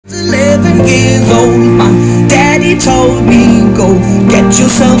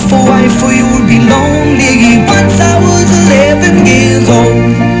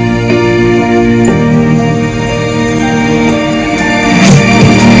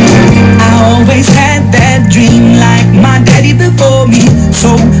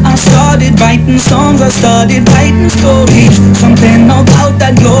started writing stories. Something about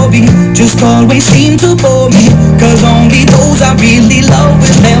that glory just always seemed to bore me, 'cause only those I really love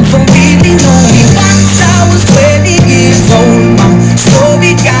will never really know me. Once I was 20 years old, my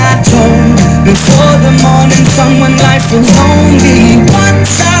story got told before the morning sun when life was lonely.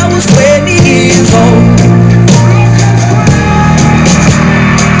 Once I was 20 years old.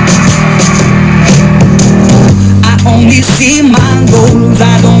 Only see my goals,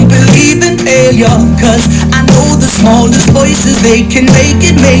 I don't believe in failure, 'cause I know the smallest voices, they can make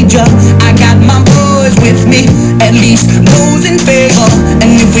it major. I got my boys with me, at least those in favor.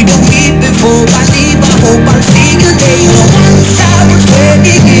 And if we don't meet before I leave, I hope I'll see you later. Once I was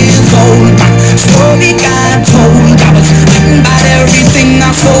 20 years old, my story got told. I was bitten by everything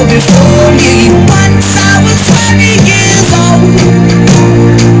I saw before me. Once I was 20 years old.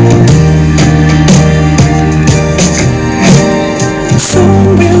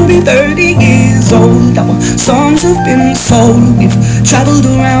 Soon we'll be 30 years old. Our songs have been sold. We've traveled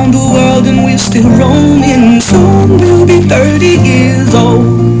around the world and we're still roaming. Soon we'll be 30 years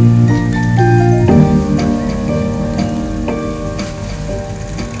old.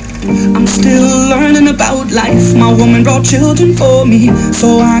 I'm still learning about life. My woman brought children for me, so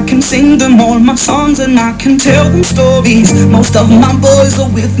I can sing them all my songs and I can tell them stories. Most of my boys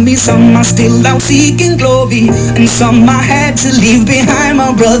are with me, some are still out seeking glory, and some I had to leave behind.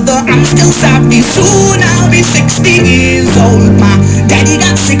 My brother, I'm still sorry. Soon I'll be 60 years old. My daddy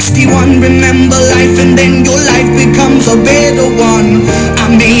got 61. Remember life and then your life becomes a better one. I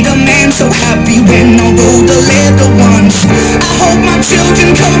made a man so happy when I rode the leather ones. I hope my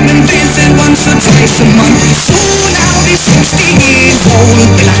children come and visit once or twice a month. Soon I'll be 60 years old.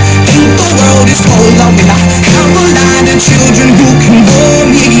 Will I think the world is cold, or will I have a lot of children who can bore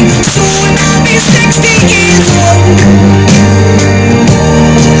me? Soon I'll be 60 years old.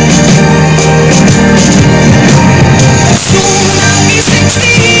 Soon I'll be 60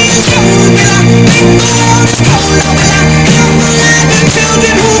 years old. Will I think the world is cold, or will I have a lot of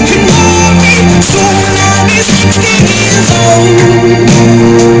children who can bore me? Soon I'll be 60 years old.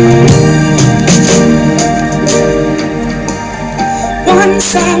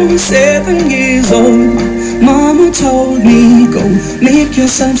 Once I was 7 years old, mama told me, go make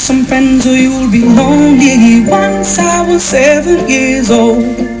yourself some friends or you'll be lonely. Once I was 7 years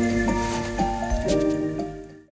old.